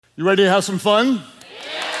You ready to have some fun?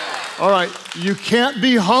 Yeah. All right, you can't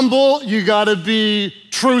be humble, you gotta be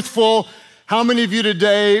truthful. How many of you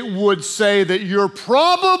today would say that you're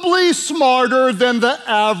probably smarter than the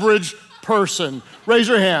average person? Raise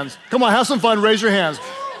your hands. Come on, have some fun, raise your hands.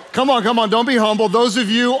 Come on, don't be humble. Those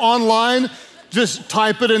of you online, just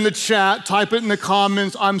type it in the chat, type it in the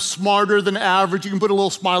comments. I'm smarter than average. You can put a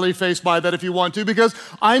little smiley face by that if you want to, because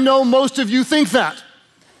I know most of you think that.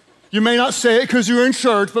 You may not say it because you're in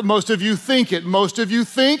church, but most of you think it. Most of you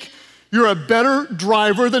think you're a better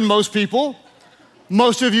driver than most people.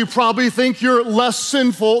 Most of you probably think you're less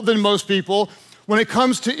sinful than most people. When it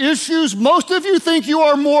comes to issues, most of you think you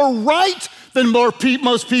are more right than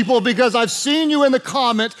most people, because I've seen you in the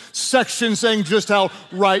comment section saying just how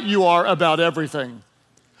right you are about everything.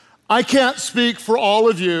 I can't speak for all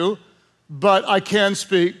of you, but I can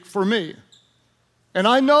speak for me. And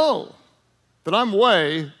I know that I'm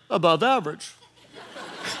way above average.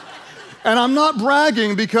 And I'm not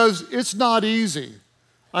bragging, because it's not easy.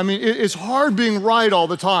 I mean, it's hard being right all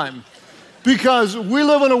the time, because we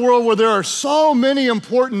live in a world where there are so many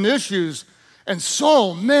important issues and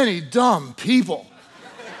so many dumb people.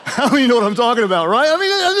 How many know what I'm talking about, right? I mean,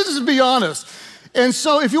 let's just be honest. And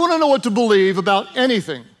so if you want to know what to believe about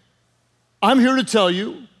anything, I'm here to tell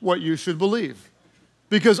you what you should believe,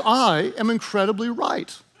 because I am incredibly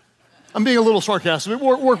right. I'm being a little sarcastic,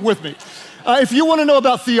 but work with me. If you want to know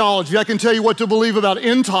about theology, I can tell you what to believe about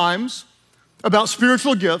end times, about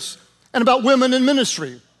spiritual gifts, and about women in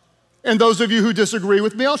ministry. And those of you who disagree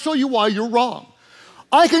with me, I'll show you why you're wrong.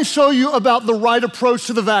 I can show you about the right approach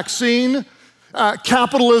to the vaccine,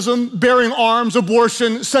 capitalism, bearing arms,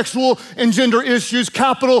 abortion, sexual and gender issues,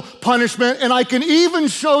 capital punishment, and I can even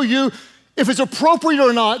show you if it's appropriate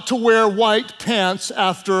or not to wear white pants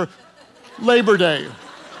after Labor Day.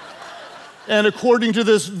 And according to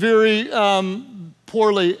this very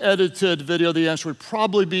poorly edited video, the answer would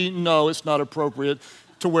probably be no, it's not appropriate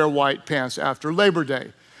to wear white pants after Labor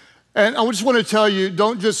Day. And I just want to tell you,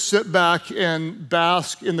 don't just sit back and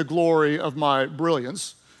bask in the glory of my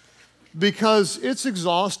brilliance, because it's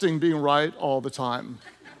exhausting being right all the time.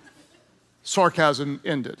 Sarcasm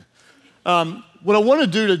ended. What I want to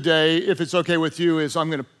do today, if it's okay with you, is I'm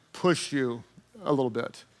going to push you a little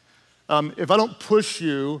bit. If I don't push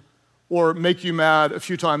you or make you mad a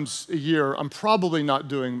few times a year, I'm probably not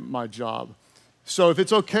doing my job. So if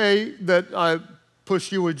it's okay that I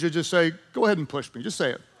push you, would you just say, go ahead and push me, just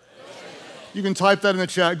say it. You can type that in the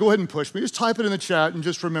chat. Go ahead and push me. Just type it in the chat and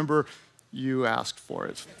just remember you asked for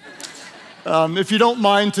it. If you don't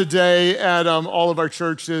mind today at all of our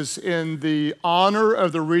churches, in the honor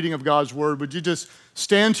of the reading of God's word, would you just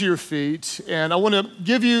stand to your feet? And I want to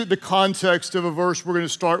give you the context of a verse we're going to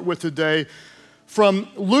start with today from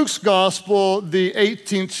Luke's gospel, the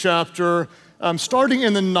 18th chapter, starting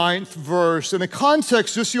in the 9th verse. And the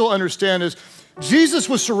context, just so you'll understand, is Jesus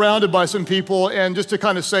was surrounded by some people, and just to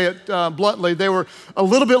kind of say it bluntly, they were a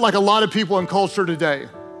little bit like a lot of people in culture today.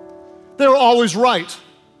 They were always right.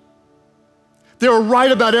 They were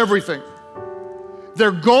right about everything.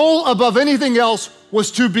 Their goal above anything else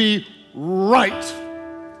was to be right.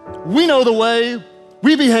 We know the way,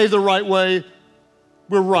 we behave the right way,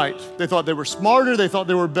 we're right. They thought they were smarter, they thought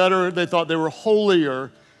they were better, they thought they were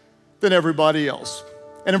holier than everybody else.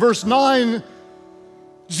 And in verse 9,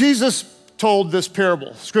 Jesus told this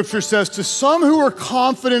parable. Scripture says, to some who are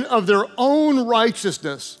confident of their own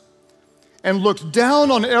righteousness and looked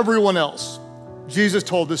down on everyone else, Jesus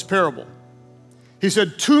told this parable. He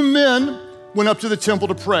said, 2 men went up to the temple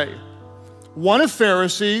to pray, one a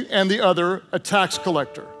Pharisee and the other a tax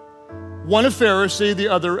collector. One a Pharisee, the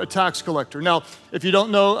other a tax collector. Now, if you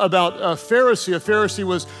don't know about a Pharisee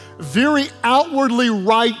was very outwardly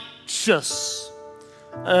righteous.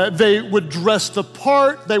 They would dress the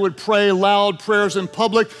part, they would pray loud prayers in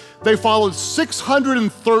public. They followed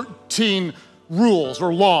 613 rules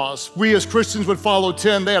or laws. We as Christians would follow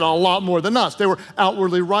 10, they had a lot more than us. They were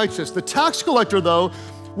outwardly righteous. The tax collector, though,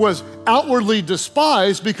 was outwardly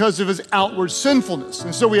despised because of his outward sinfulness.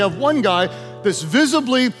 And so we have one guy that's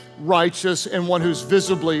visibly righteous and one who's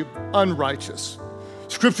visibly unrighteous.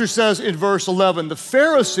 Scripture says in verse 11, the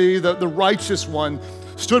Pharisee, the righteous one,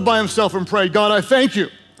 stood by himself and prayed, God, I thank you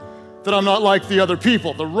that I'm not like the other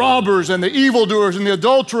people, the robbers and the evildoers and the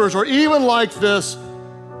adulterers, or even like this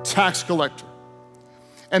tax collector.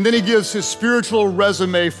 And then he gives his spiritual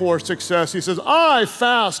resume for success. He says, I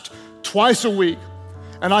fast twice a week,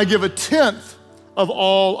 and I give 1/10 of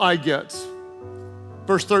all I get.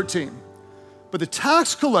 Verse 13, but the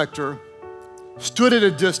tax collector stood at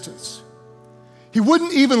a distance. He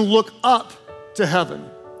wouldn't even look up to heaven,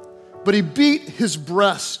 but he beat his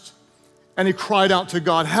breast And he cried out to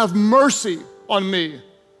God, "Have mercy on me,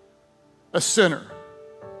 a sinner."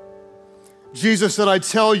 Jesus said, "I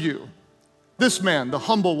tell you, this man, the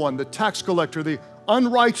humble one, the tax collector, the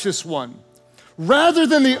unrighteous one, rather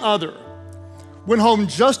than the other, went home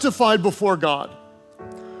justified before God.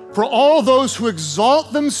 For all those who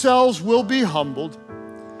exalt themselves will be humbled,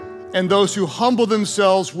 and those who humble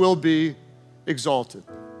themselves will be exalted."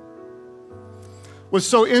 What's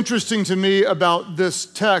so interesting to me about this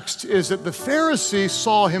text is that the Pharisee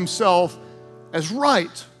saw himself as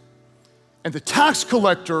right, and the tax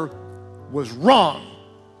collector was wrong.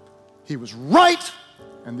 He was right,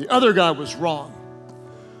 and the other guy was wrong.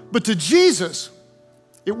 But to Jesus,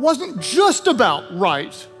 it wasn't just about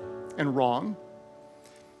right and wrong.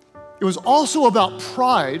 It was also about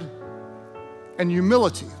pride and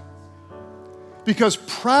humility. Because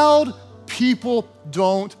proud people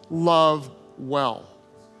don't love well.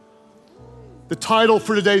 The title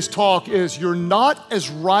for today's talk is "You're Not as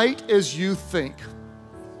Right as You Think."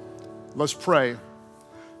 Let's pray.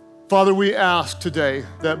 Father, we ask today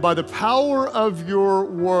that by the power of your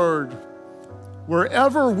word,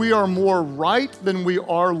 wherever we are more right than we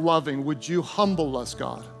are loving, would you humble us,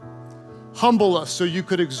 God? Humble us so you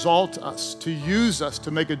could exalt us, to use us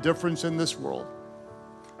to make a difference in this world.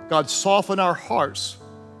 God, soften our hearts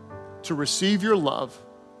to receive your love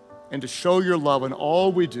and to show your love in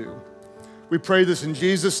all we do. We pray this in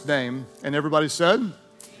Jesus' name. And everybody said,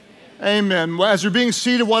 Amen. Well, as you're being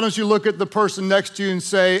seated, why don't you look at the person next to you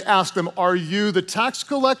and ask them, are you the tax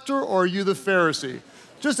collector or are you the Pharisee?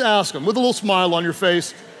 Just ask them with a little smile on your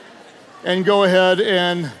face and go ahead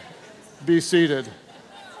and be seated.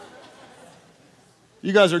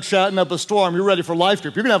 You guys are chatting up a storm. You're ready for life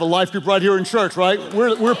group. You're gonna have a life group right here in church, right?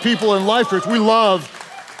 We're people in life groups. We love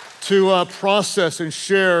to process and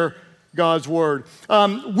share God's word.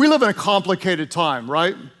 We live in a complicated time,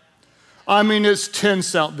 right? I mean, it's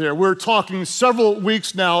tense out there. We're talking several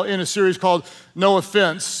weeks now in a series called No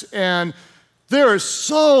Offense, and there is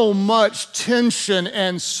so much tension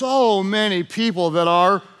and so many people that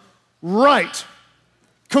are right,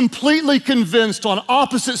 completely convinced on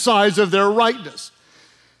opposite sides of their rightness.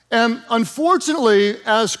 And unfortunately,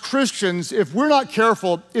 as Christians, if we're not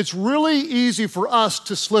careful, it's really easy for us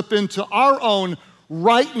to slip into our own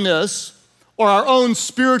rightness or our own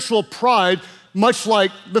spiritual pride, much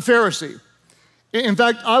like the Pharisee. In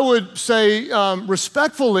fact, I would say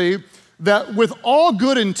respectfully that with all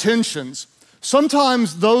good intentions,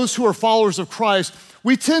 sometimes those who are followers of Christ,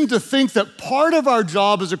 we tend to think that part of our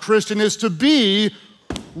job as a Christian is to be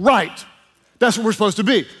right. That's what we're supposed to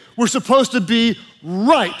be. We're supposed to be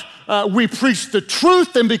right. We preach the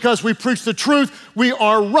truth, and because we preach the truth, we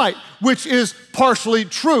are right, which is partially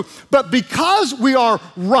true. But because we are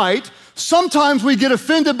right, sometimes we get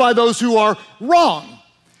offended by those who are wrong.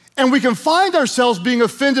 And we can find ourselves being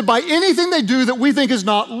offended by anything they do that we think is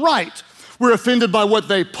not right. We're offended by what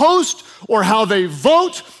they post, or how they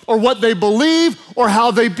vote, or what they believe, or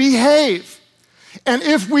how they behave. And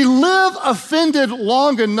if we live offended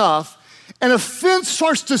long enough, an offense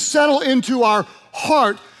starts to settle into our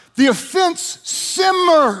heart, the offense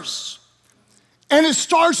simmers, and it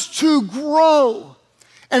starts to grow.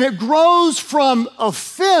 And it grows from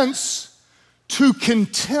offense to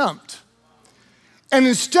contempt. And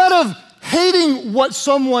instead of hating what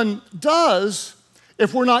someone does,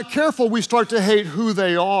 if we're not careful, we start to hate who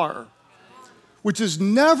they are, which is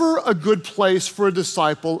never a good place for a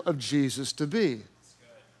disciple of Jesus to be.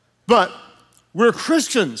 But we're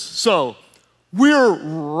Christians, so we're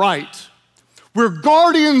right. We're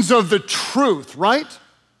guardians of the truth, right?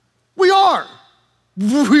 We are.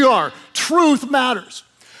 We are. Truth matters.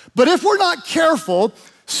 But if we're not careful,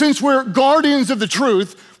 since we're guardians of the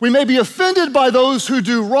truth, we may be offended by those who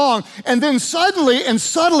do wrong, and then suddenly and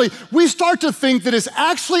subtly, we start to think that it's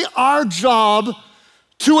actually our job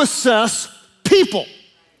to assess people.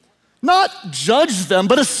 Not judge them,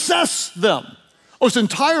 but assess them. Oh, it's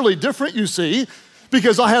entirely different, you see,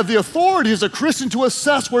 because I have the authority as a Christian to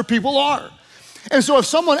assess where people are. And so if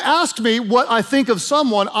someone asks me what I think of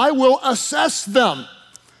someone, I will assess them.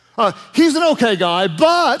 He's an okay guy,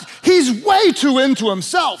 but he's way too into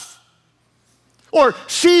himself. Or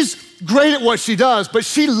she's great at what she does, but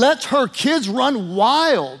she lets her kids run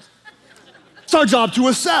wild. It's our job to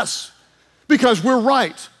assess because we're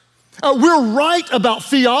right. We're right about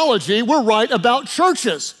theology. We're right about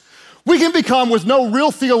churches. We can become, with no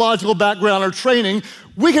real theological background or training,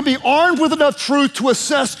 we can be armed with enough truth to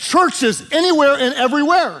assess churches anywhere and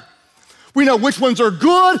everywhere. We know which ones are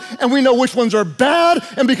good and we know which ones are bad,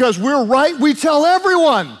 and because we're right, we tell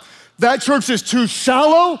everyone, that church is too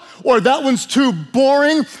shallow, or that one's too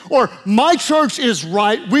boring, or my church is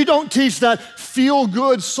right. We don't teach that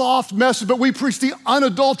feel-good, soft message, but we preach the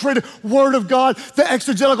unadulterated Word of God, the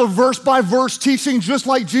exegetical verse-by-verse teaching, just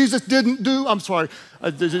like Jesus didn't do. I'm sorry,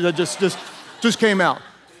 that just came out.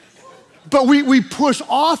 But we push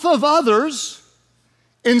off of others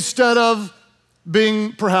instead of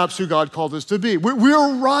being perhaps who God called us to be.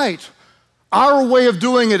 We're right. Our way of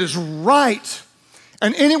doing it is right.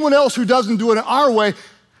 And anyone else who doesn't do it in our way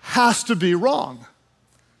has to be wrong.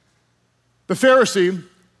 The Pharisee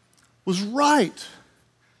was right,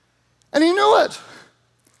 and he knew it.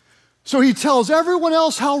 So he tells everyone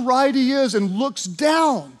else how right he is and looks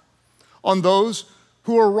down on those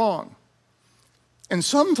who are wrong. And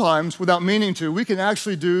sometimes, without meaning to, we can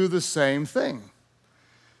actually do the same thing.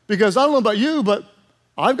 Because I don't know about you, but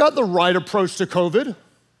I've got the right approach to COVID.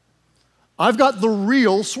 I've got the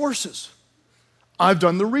real sources. I've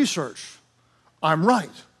done the research. I'm right.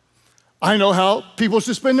 I know how people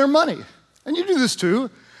should spend their money. And you do this too.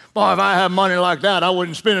 Well, if I have money like that, I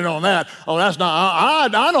wouldn't spend it on that. Oh, that's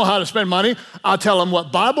not, I know how to spend money. I'll tell them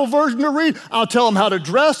what Bible version to read. I'll tell them how to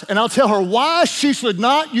dress. And I'll tell her why she should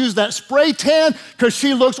not use that spray tan because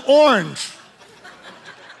she looks orange.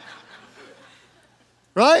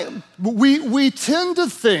 Right? We tend to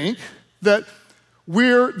think that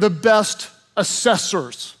we're the best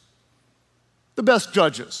assessors, the best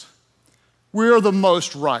judges. We're the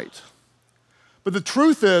most right. But the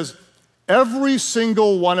truth is, every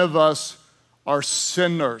single one of us are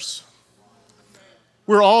sinners.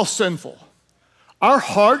 We're all sinful. Our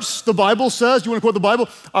hearts, the Bible says, you want to quote the Bible?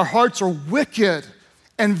 Our hearts are wicked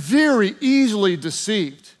and very easily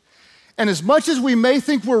deceived. And as much as we may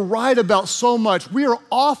think we're right about so much, we are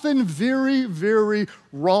often very, very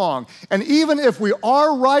wrong. And even if we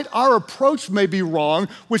are right, our approach may be wrong,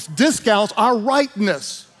 which discounts our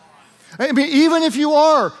rightness. I mean, even if you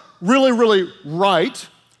are really, really right,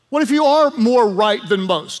 what if you are more right than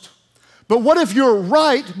most? But what if you're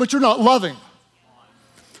right, but you're not loving?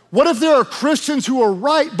 What if there are Christians who are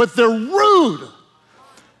right, but they're rude?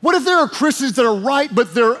 What if there are Christians that are right,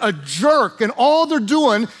 but they're a jerk, and all they're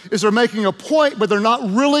doing is they're making a point, but they're not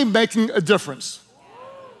really making a difference?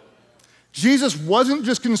 Jesus wasn't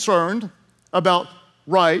just concerned about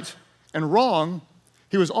right and wrong.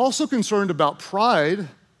 He was also concerned about pride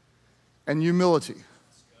and humility.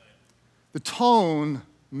 The tone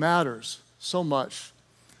matters so much.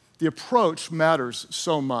 The approach matters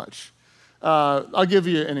so much. I'll give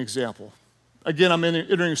you an example. Again, I'm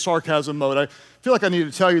entering sarcasm mode. I feel like I need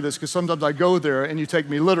to tell you this because sometimes I go there and you take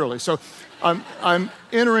me literally. So I'm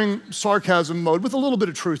entering sarcasm mode with a little bit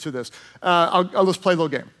of truth to this. Let's play a little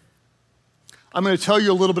game. I'm going to tell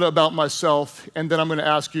you a little bit about myself, and then I'm going to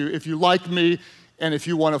ask you if you like me and if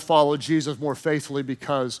you want to follow Jesus more faithfully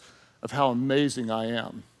because of how amazing I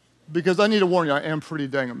am. Because I need to warn you, I am pretty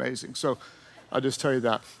dang amazing. So I'll just tell you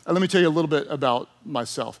that. Let me tell you a little bit about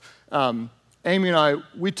myself. Amy and I,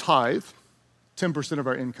 we tithe 10% of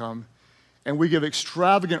our income, and we give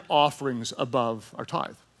extravagant offerings above our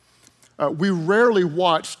tithe. We rarely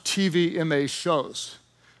watch TVMA shows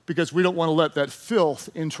because we don't want to let that filth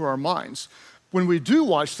into our minds. When we do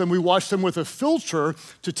watch them, we watch them with a filter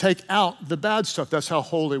to take out the bad stuff. That's how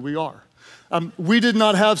holy we are. We did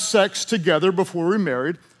not have sex together before we were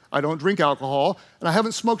married. I don't drink alcohol, and I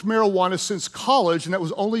haven't smoked marijuana since college, and that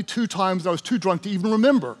was only 2 times I was too drunk to even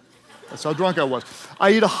remember. That's how drunk I was.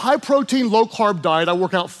 I eat a high-protein, low-carb diet. I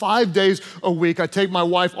work out 5 days a week. I take my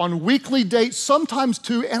wife on weekly dates, sometimes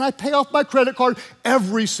 2, and I pay off my credit card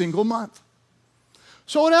every single month.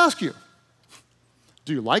 So I would ask you,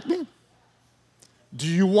 do you like me? Do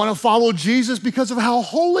you want to follow Jesus because of how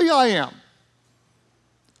holy I am?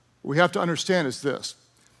 What we have to understand is this,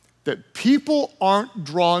 that people aren't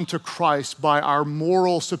drawn to Christ by our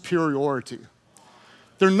moral superiority.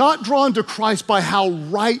 They're not drawn to Christ by how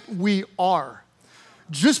right we are.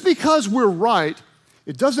 Just because we're right,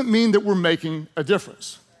 it doesn't mean that we're making a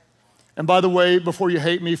difference. And by the way, before you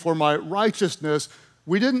hate me for my righteousness,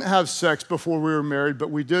 we didn't have sex before we were married,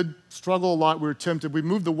 but we did struggle a lot. We were tempted. We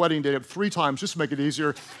moved the wedding date up 3 times just to make it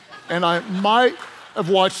easier. And I might have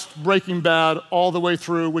watched Breaking Bad all the way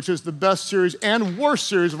through, which is the best series and worst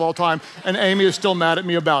series of all time, and Amy is still mad at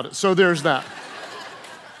me about it. So there's that.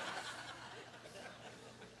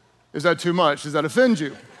 Is that too much? Does that offend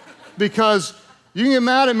you? Because you can get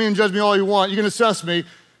mad at me and judge me all you want. You can assess me,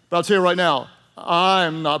 but I'll tell you right now,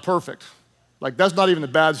 I'm not perfect. Like, that's not even the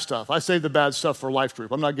bad stuff. I save the bad stuff for Life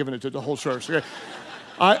Group. I'm not giving it to the whole church. Okay?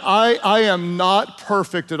 I am not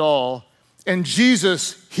perfect at all. And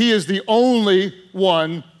Jesus, he is the only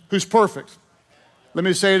one who's perfect. Let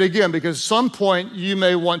me say it again, because at some point you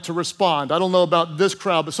may want to respond. I don't know about this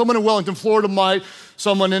crowd, but someone in Wellington, Florida might,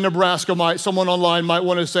 someone in Nebraska might, someone online might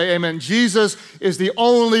want to say amen. Jesus is the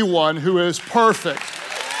only one who is perfect.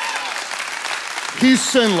 He's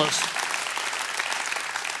sinless.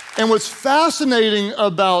 And what's fascinating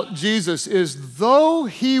about Jesus is though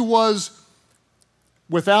he was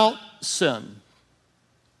without sin,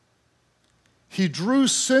 he drew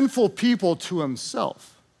sinful people to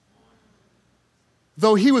himself.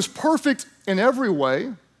 Though he was perfect in every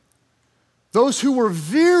way, those who were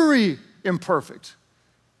very imperfect,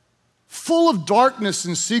 full of darkness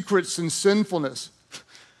and secrets and sinfulness,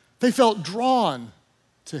 they felt drawn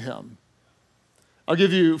to him. I'll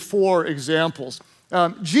give you 4 examples.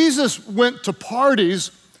 Jesus went to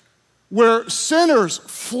parties where sinners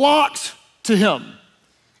flocked to him,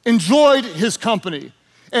 enjoyed his company,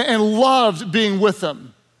 and loved being with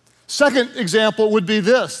them. Second example would be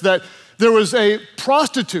this, that there was a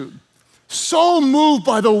prostitute so moved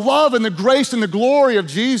by the love and the grace and the glory of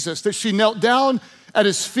Jesus that she knelt down at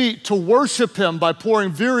his feet to worship him by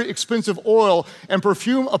pouring very expensive oil and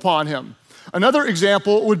perfume upon him. Another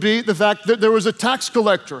example would be the fact that there was a tax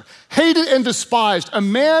collector, hated and despised, a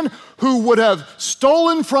man who would have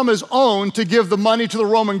stolen from his own to give the money to the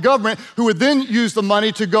Roman government, who would then use the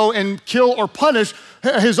money to go and kill or punish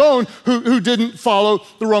his own who didn't follow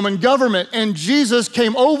the Roman government. And Jesus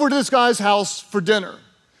came over to this guy's house for dinner.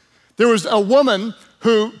 There was a woman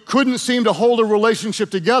who couldn't seem to hold a relationship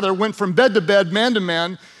together, went from bed to bed, man to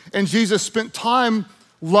man, and Jesus spent time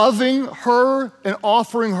loving her and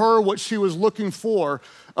offering her what she was looking for,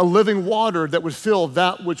 a living water that would fill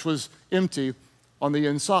that which was empty on the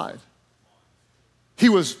inside. He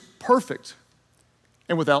was perfect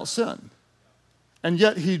and without sin, and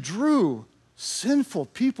yet he drew sinful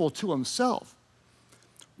people to himself.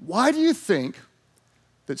 Why do you think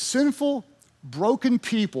that sinful, broken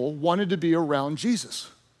people wanted to be around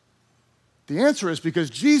Jesus? The answer is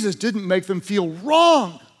because Jesus didn't make them feel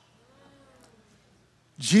wrong.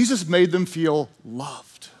 Jesus made them feel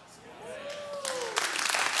loved.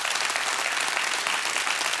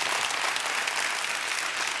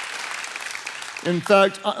 In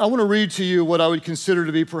fact, I want to read to you what I would consider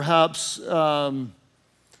to be perhaps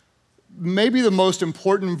maybe the most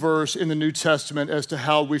important verse in the New Testament as to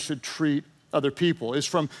how we should treat other people. It's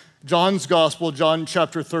from John's Gospel, John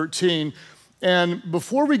chapter 13. And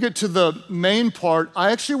before we get to the main part,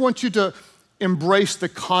 I actually want you to embrace the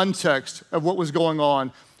context of what was going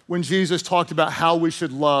on when Jesus talked about how we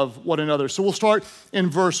should love one another. So we'll start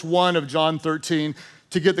in verse 1 of John 13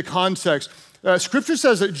 to get the context. Scripture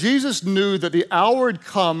says that Jesus knew that the hour had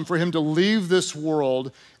come for him to leave this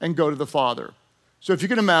world and go to the Father. So if you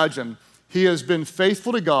can imagine, he has been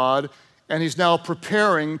faithful to God and he's now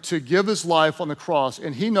preparing to give his life on the cross,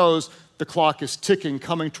 and he knows the clock is ticking,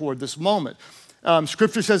 coming toward this moment.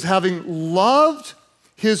 Scripture says, having loved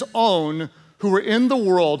his own who were in the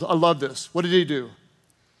world, I love this. What did he do?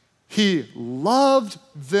 He loved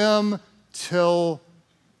them till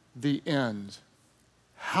the end.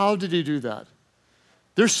 How did he do that?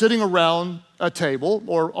 They're sitting around a table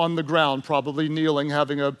or on the ground, probably kneeling,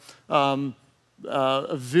 having a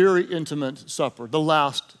very intimate supper, the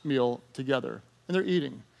last meal together, and they're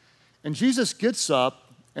eating. And Jesus gets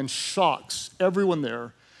up and shocks everyone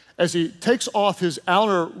there as he takes off his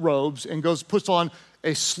outer robes and puts on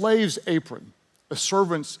a slave's apron, a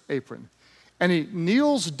servant's apron. And he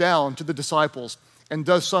kneels down to the disciples and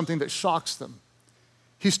does something that shocks them.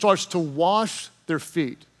 He starts to wash their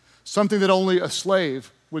feet, something that only a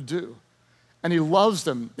slave would do. And he loves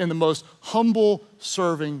them in the most humble,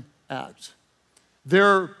 serving act.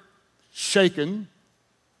 They're shaken,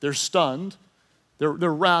 they're stunned, they're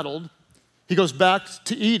rattled. He goes back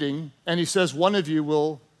to eating and he says, one of you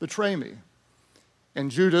will betray me. And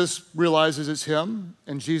Judas realizes it's him,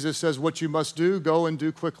 and Jesus says, what you must do, go and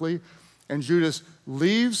do quickly. And Judas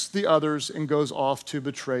leaves the others and goes off to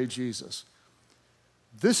betray Jesus.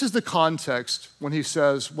 This is the context when he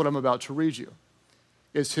says what I'm about to read you.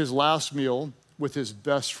 It's his last meal with his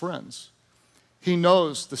best friends. He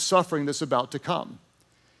knows the suffering that's about to come.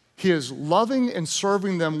 He is loving and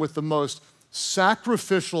serving them with the most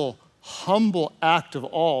sacrificial, humble act of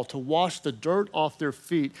all, to wash the dirt off their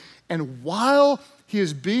feet. And while he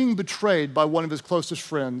is being betrayed by one of his closest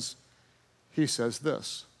friends, he says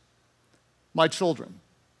this, my children.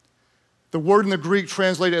 The word in the Greek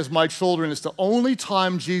translated as my children is the only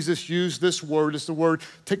time Jesus used this word. It's the word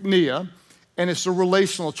teknia, and it's a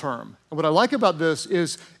relational term. And what I like about this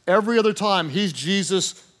is every other time he's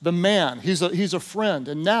Jesus the man. He's a friend.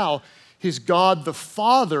 And now he's God the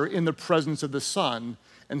Father in the presence of the Son.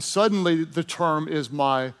 And suddenly the term is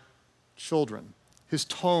my children. his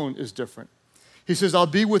tone is different. He says, I'll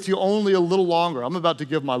be with you only a little longer. I'm about to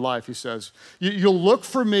give my life, he says. You'll look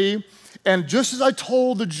for me, and just as I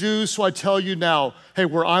told the Jews, so I tell you now, hey,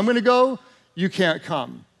 where I'm gonna go, you can't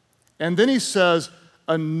come. And then he says,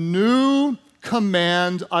 a new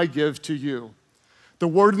command I give to you. The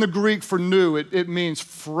word in the Greek for new, it means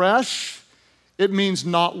fresh, it means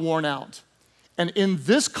not worn out. And in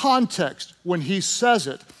this context, when he says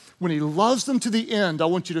it, when he loves them to the end, I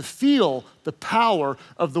want you to feel the power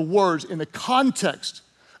of the words in the context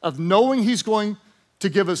of knowing he's going to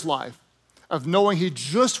give his life, of knowing he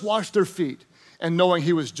just washed their feet, and knowing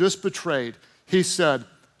he was just betrayed. He said,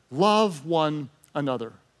 love one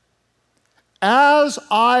another. As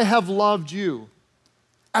I have loved you,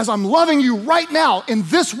 as I'm loving you right now, in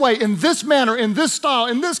this way, in this manner, in this style,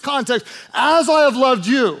 in this context, as I have loved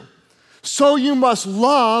you, so you must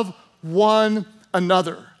love one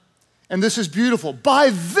another. And this is beautiful. By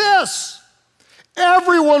this,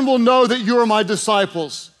 everyone will know that you are my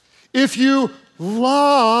disciples, if you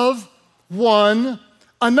love one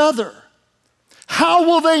another. How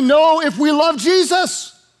will they know if we love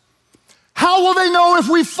Jesus? How will they know if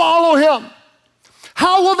we follow him?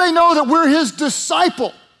 How will they know that we're his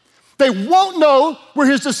disciple? They won't know we're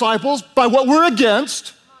his disciples by what we're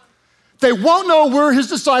against. They won't know we're his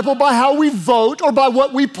disciple by how we vote or by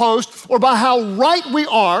what we post or by how right we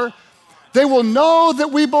are. They will know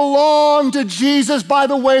that we belong to Jesus by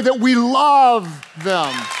the way that we love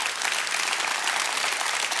them.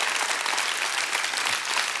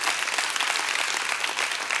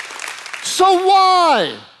 So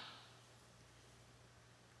why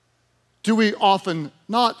do we often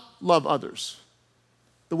not love others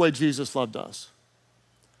the way Jesus loved us?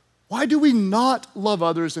 Why do we not love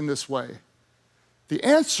others in this way? The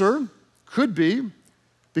answer could be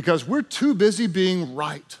because we're too busy being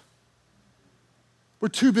right. We're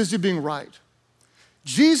too busy being right.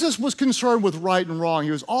 Jesus was concerned with right and wrong.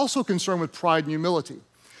 He was also concerned with pride and humility.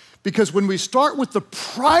 Because when we start with the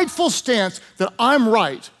prideful stance that I'm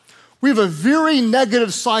right, we have a very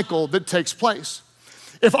negative cycle that takes place.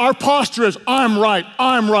 If our posture is, I'm right,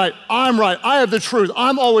 I'm right, I'm right, I have the truth,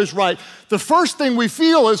 I'm always right, the first thing we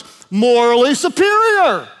feel is morally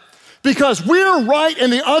superior because we're right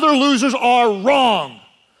and the other losers are wrong.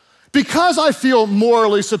 Because I feel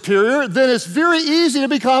morally superior, then it's very easy to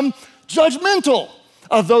become judgmental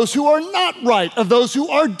of those who are not right, of those who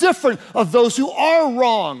are different, of those who are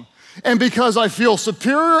wrong. And because I feel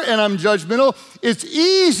superior and I'm judgmental, it's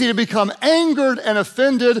easy to become angered and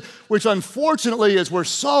offended, which unfortunately is where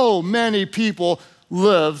so many people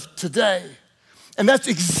live today. And that's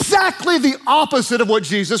exactly the opposite of what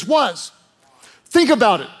Jesus was. Think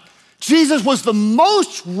about it. Jesus was the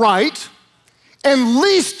most right and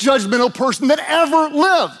least judgmental person that ever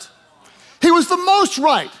lived. He was the most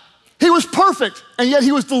right. He was perfect, and yet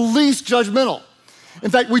he was the least judgmental. In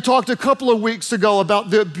fact, we talked a couple of weeks ago about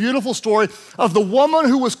the beautiful story of the woman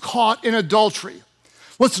who was caught in adultery.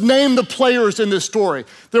 Let's name the players in this story.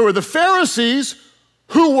 There were the Pharisees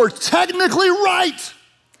who were technically right,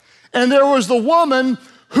 and there was the woman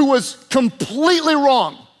who was completely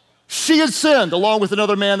wrong. She had sinned along with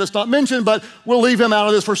another man that's not mentioned, but we'll leave him out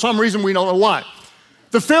of this for some reason, we don't know why.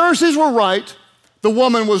 The Pharisees were right, the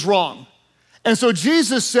woman was wrong. And so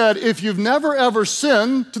Jesus said, if you've never ever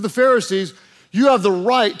sinned to the Pharisees, you have the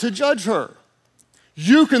right to judge her.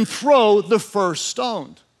 You can throw the first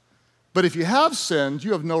stone. But if you have sinned,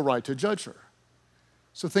 you have no right to judge her.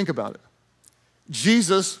 So think about it.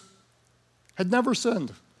 Jesus had never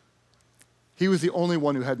sinned. He was the only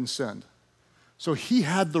one who hadn't sinned. So he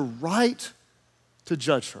had the right to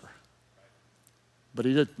judge her. But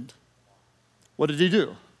he didn't. What did he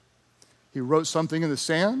do? He wrote something in the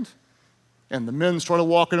sand, and the men started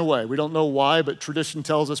walking away. We don't know why, but tradition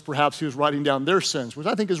tells us perhaps he was writing down their sins, which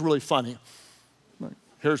I think is really funny. Like,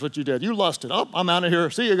 here's what you did. You lusted. Oh, I'm out of here.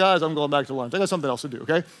 See you guys. I'm going back to lunch. I got something else to do,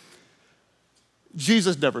 okay?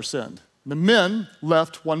 Jesus never sinned. The men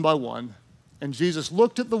left one by one, and Jesus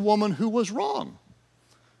looked at the woman who was wrong,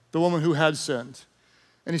 the woman who had sinned.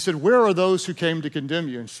 And he said, where are those who came to condemn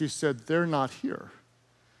you? And she said, they're not here.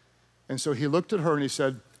 And so he looked at her and he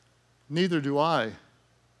said, neither do I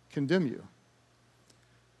condemn you.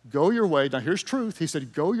 Go your way. Now here's truth. He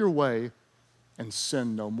said, go your way and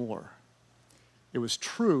sin no more. It was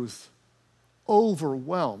truth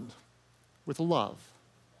overwhelmed with love.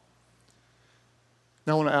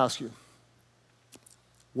 Now I want to ask you,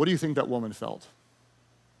 what do you think that woman felt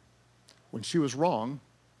when she was wrong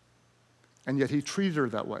and yet he treated her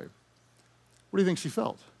that way? What do you think she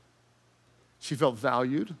felt? She felt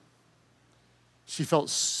valued. She felt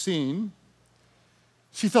seen.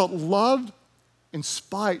 She felt loved in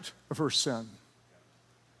spite of her sin.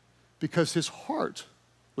 because his heart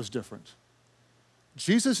was different.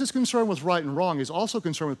 Jesus is concerned with right and wrong. He's also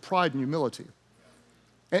concerned with pride and humility.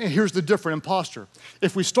 And here's the different imposture.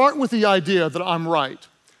 If we start with the idea that I'm right,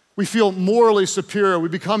 we feel morally superior, we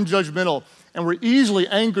become judgmental, and we're easily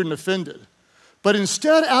angered and offended. But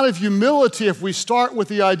instead, out of humility, if we start with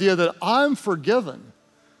the idea that I'm forgiven,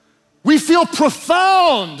 we feel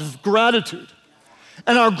profound gratitude.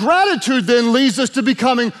 And our gratitude then leads us to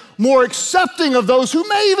becoming more accepting of those who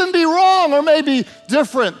may even be wrong or may be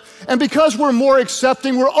different. And because we're more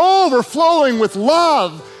accepting, we're overflowing with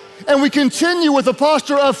love. And we continue with a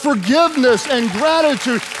posture of forgiveness and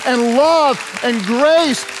gratitude and love and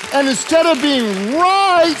grace. And instead of being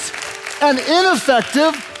right and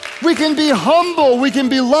ineffective, we can be humble, we can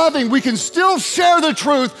be loving, we can still share the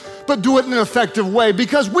truth, but do it in an effective way,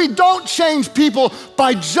 because we don't change people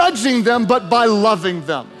by judging them, but by loving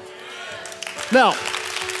them. Now,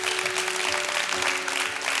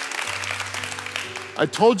 I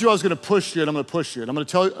told you I was gonna push you, and I'm gonna push you, and I'm gonna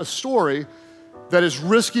tell you a story that is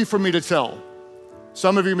risky for me to tell.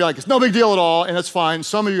 Some of you will be like, it's no big deal at all, and that's fine.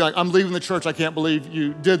 Some of you are like, I'm leaving the church, I can't believe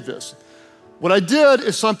you did this. What I did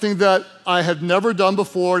is something that I have never done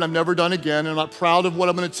before, and I've never done again, and I'm not proud of what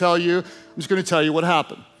I'm gonna tell you. I'm just gonna tell you what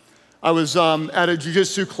happened. I was at a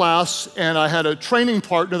jiu-jitsu class, and I had a training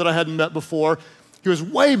partner that I hadn't met before. He was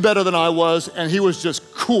way better than I was, and he was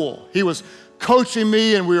just cool. He was coaching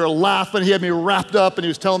me, and we were laughing. He had me wrapped up, and he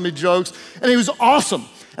was telling me jokes, and he was awesome.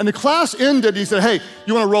 And the class ended, and he said, hey,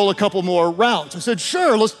 you wanna roll a couple more rounds? I said,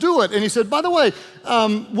 sure, let's do it. And he said, by the way,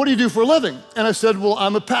 what do you do for a living? And I said, well,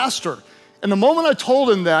 I'm a pastor. And the moment I told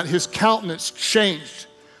him that, his countenance changed,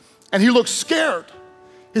 and he looked scared.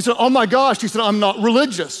 He said, oh my gosh, he said, I'm not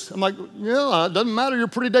religious. I'm like, yeah, it doesn't matter, you're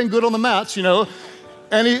pretty dang good on the mats, you know.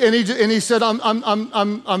 And he said,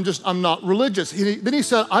 I'm not religious. Then he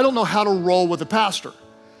said, I don't know how to roll with a pastor.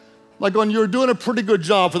 Like, going, you're doing a pretty good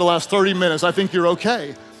job for the last 30 minutes, I think you're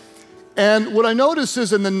okay. And what I noticed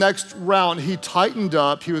is in the next round, he tightened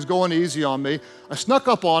up, he was going easy on me. I snuck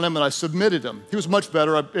up on him and I submitted him. He was much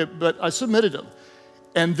better, but I submitted him.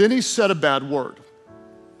 And then he said a bad word.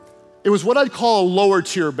 It was what I'd call a lower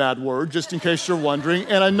tier bad word, just in case you're wondering.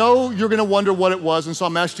 And I know you're gonna wonder what it was, and so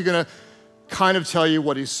I'm actually gonna kind of tell you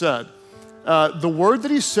what he said. The word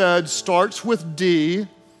that he said starts with D,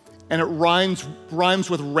 and it rhymes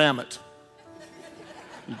with ram it.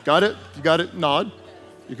 You got it? You got it? Nod.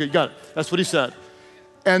 You got it. That's what he said.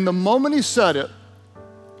 And the moment he said it,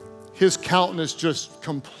 his countenance just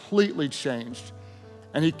completely changed.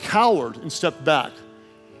 And he cowered and stepped back.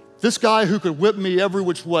 This guy who could whip me every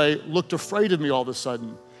which way looked afraid of me all of a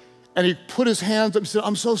sudden. And he put his hands up and said,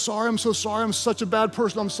 I'm so sorry, I'm so sorry, I'm such a bad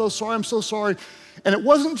person, I'm so sorry, I'm so sorry. And it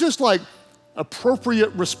wasn't just like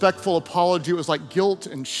appropriate, respectful apology, it was like guilt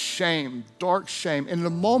and shame, dark shame. And in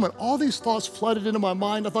a moment, all these thoughts flooded into my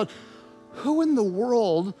mind. I thought, who in the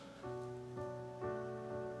world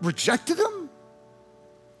rejected him,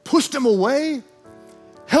 pushed him away,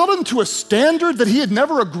 held him to a standard that he had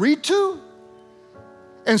never agreed to?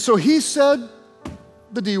 And so he said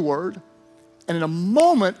the D word, and in a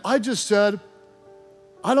moment, I just said,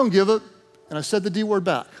 I don't give it, and I said the D word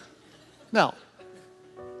back. Now,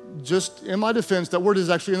 just in my defense, that word is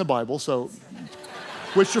actually in the Bible, so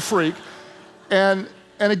which you're freak. And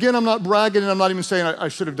again, I'm not bragging, and I'm not even saying I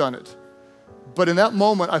should have done it. But in that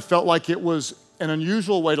moment, I felt like it was an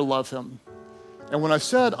unusual way to love him. And when I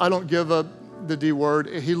said, I don't give the D word,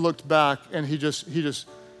 he looked back, and he just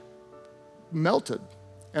melted.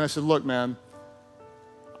 And I said, look, man,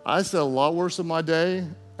 I said a lot worse in my day.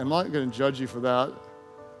 I'm not gonna judge you for that.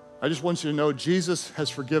 I just want you to know Jesus has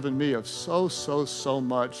forgiven me of so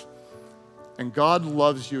much. And God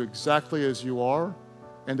loves you exactly as you are.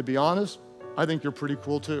 And to be honest, I think you're pretty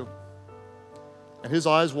cool too. And his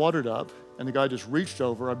eyes watered up, and the guy just reached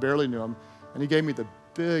over, I barely knew him, and he gave me the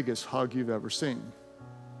biggest hug you've ever seen.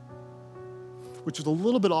 Which was a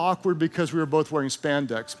little bit awkward because we were both wearing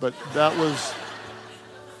spandex, but that was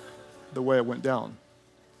the way it went down.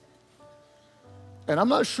 And I'm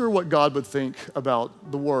not sure what God would think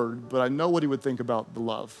about the word, but I know what he would think about the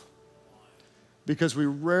love. Because we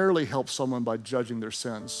rarely help someone by judging their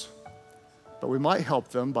sins, but we might help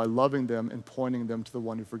them by loving them and pointing them to the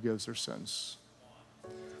one who forgives their sins.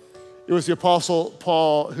 It was the Apostle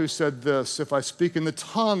Paul who said this, if I speak in the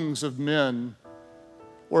tongues of men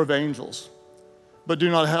or of angels, but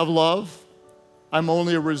do not have love, I'm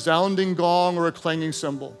only a resounding gong or a clanging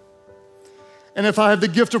cymbal. And if I have the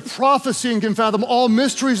gift of prophecy and can fathom all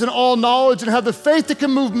mysteries and all knowledge and have the faith that can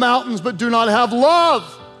move mountains but do not have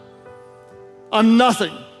love, I'm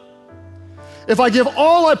nothing. If I give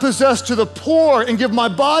all I possess to the poor and give my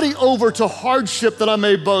body over to hardship that I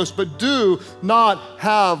may boast, but do not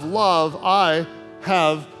have love, I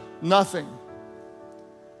have nothing.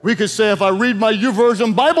 We could say if I read my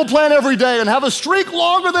YouVersion Bible plan every day and have a streak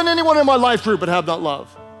longer than anyone in my life group but have not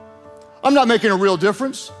love, I'm not making a real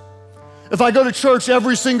difference. If I go to church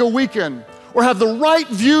every single weekend or have the right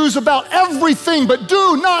views about everything but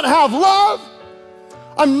do not have love,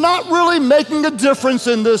 I'm not really making a difference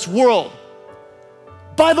in this world.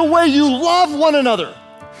 By the way you love one another,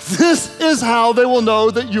 this is how they will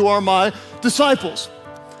know that you are my disciples.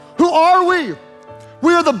 Who are we?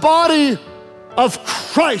 We are the body of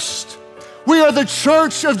Christ. We are the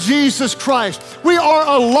church of Jesus Christ. We are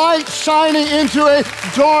a light shining into a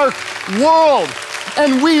dark world.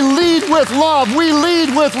 And we lead with love. We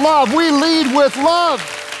lead with love. We lead with love.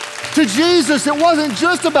 To Jesus, it wasn't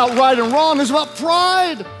just about right and wrong. It was about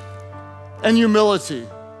pride and humility.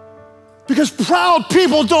 Because proud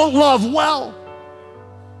people don't love well.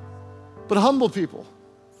 But humble people,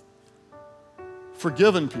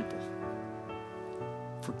 forgiven people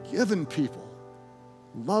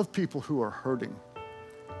love people who are hurting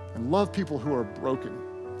and love people who are broken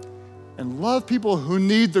and love people who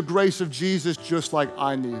need the grace of Jesus just like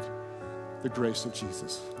I need the grace of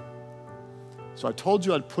Jesus. So I told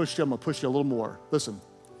you I'd push you. I'm gonna push you a little more. Listen,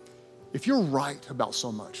 if you're right about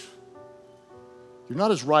so much, you're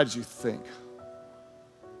not as right as you think.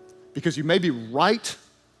 Because you may be right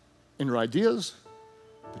in your ideas,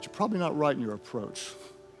 but you're probably not right in your approach.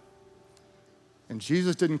 And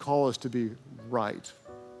Jesus didn't call us to be right.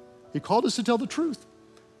 He called us to tell the truth.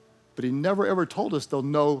 But he never ever told us they'll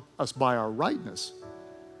know us by our rightness,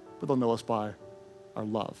 but they'll know us by our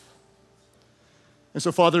love. And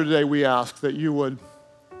so, Father, today we ask that you would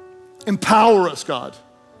empower us, God,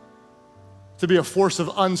 to be a force of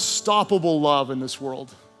unstoppable love in this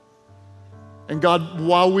world. And God,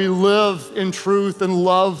 while we live in truth and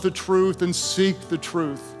love the truth and seek the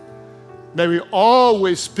truth, may we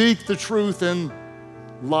always speak the truth in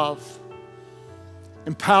love.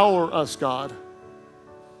 Empower us, God.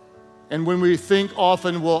 And when we think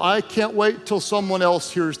often, well, I can't wait till someone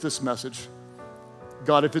else hears this message.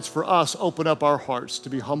 God, if it's for us, open up our hearts to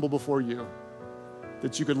be humble before you,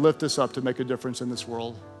 that you could lift us up to make a difference in this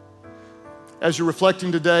world. As you're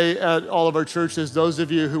reflecting today at all of our churches, those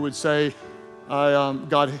of you who would say,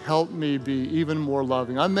 God, help me be even more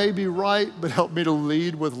loving. I may be right, but help me to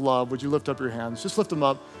lead with love. Would you lift up your hands? Just lift them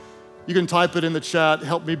up. You can type it in the chat,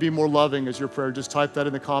 help me be more loving as your prayer. Just type that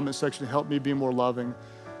in the comment section, help me be more loving.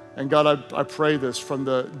 And God, I pray this from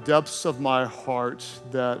the depths of my heart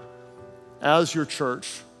that as your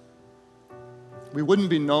church, we wouldn't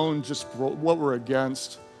be known just for what we're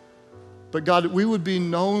against, but God, we would be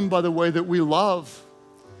known by the way that we love,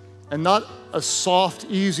 and not a soft,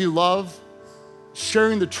 easy love,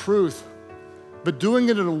 sharing the truth, but doing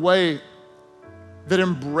it in a way that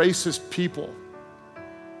embraces people,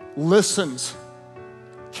 listens,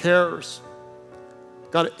 cares.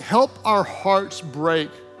 God, help our hearts break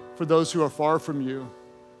for those who are far from you,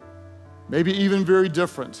 maybe even very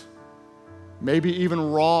different, maybe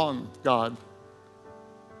even wrong, God,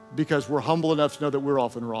 because we're humble enough to know that we're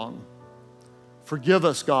often wrong. Forgive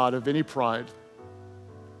us, God, of any pride.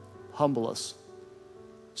 Humble us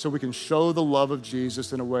so we can show the love of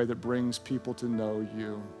Jesus in a way that brings people to know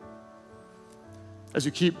you. As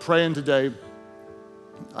you keep praying today,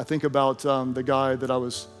 I think about the guy that I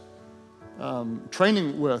was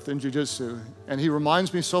training with in jiu-jitsu, and he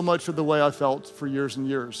reminds me so much of the way I felt for years and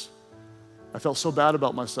years. I felt so bad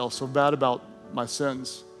about myself, so bad about my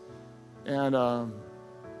sins. And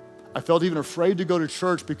I felt even afraid to go to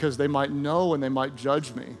church because they might know and they might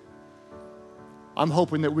judge me. I'm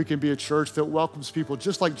hoping that we can be a church that welcomes people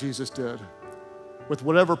just like Jesus did, with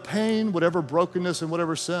whatever pain, whatever brokenness, and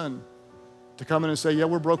whatever sin, to come in and say, yeah,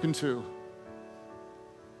 we're broken too.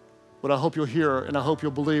 What I hope you'll hear and I hope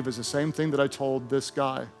you'll believe is the same thing that I told this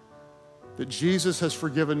guy, that Jesus has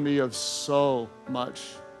forgiven me of so much,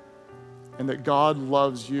 and that God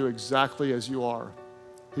loves you exactly as you are.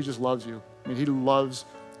 He just loves you. I mean, he loves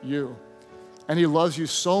you. And he loves you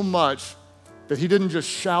so much that he didn't just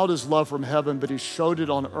shout his love from heaven, but he showed it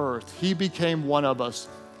on earth. He became one of us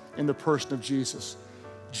in the person of Jesus.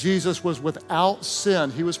 Jesus was without sin.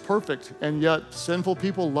 He was perfect, and yet sinful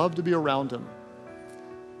people loved to be around him.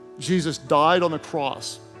 Jesus died on the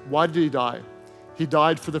cross. Why did he die? He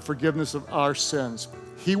died for the forgiveness of our sins.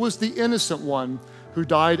 He was the innocent one who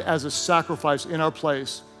died as a sacrifice in our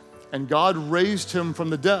place, and God raised him from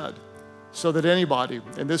the dead so that anybody,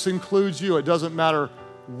 and this includes you, it doesn't matter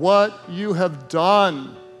what you have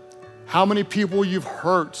done, how many people you've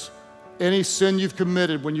hurt, any sin you've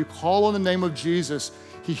committed, when you call on the name of Jesus,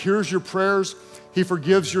 he hears your prayers, he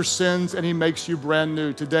forgives your sins, and he makes you brand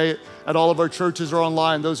new. Today, at all of our churches or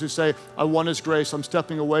online, those who say, I want his grace, I'm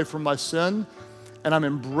stepping away from my sin, and I'm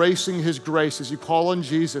embracing his grace. As you call on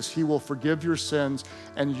Jesus, he will forgive your sins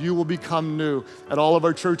and you will become new. At all of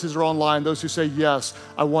our churches or online, those who say, yes,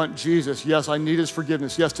 I want Jesus. Yes, I need his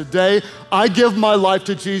forgiveness. Yes, today I give my life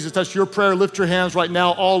to Jesus. That's your prayer. Lift your hands right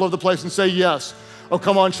now all over the place and say yes. Oh,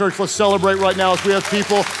 come on, church, let's celebrate right now as we have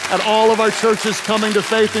people at all of our churches coming to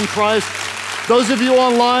faith in Christ. Those of you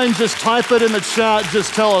online, just type it in the chat.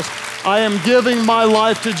 Just tell us, I am giving my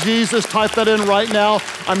life to Jesus. Type that in right now.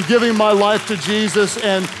 I'm giving my life to Jesus,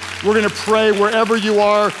 and we're gonna pray wherever you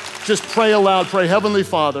are. Just pray aloud. Pray, Heavenly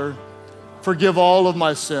Father, forgive all of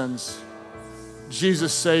my sins.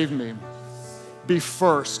 Jesus, save me. Be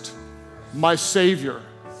first, my Savior.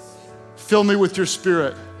 Fill me with your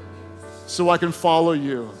Spirit so I can follow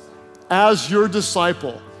you as your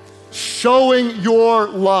disciple, showing your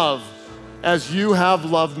love as you have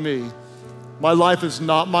loved me. My life is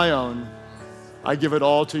not my own. I give it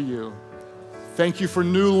all to you. Thank you for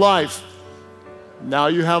new life. Now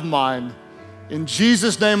you have mine. In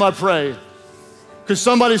Jesus' name I pray. Could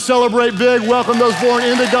somebody celebrate big? Welcome those born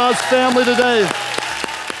into God's family today.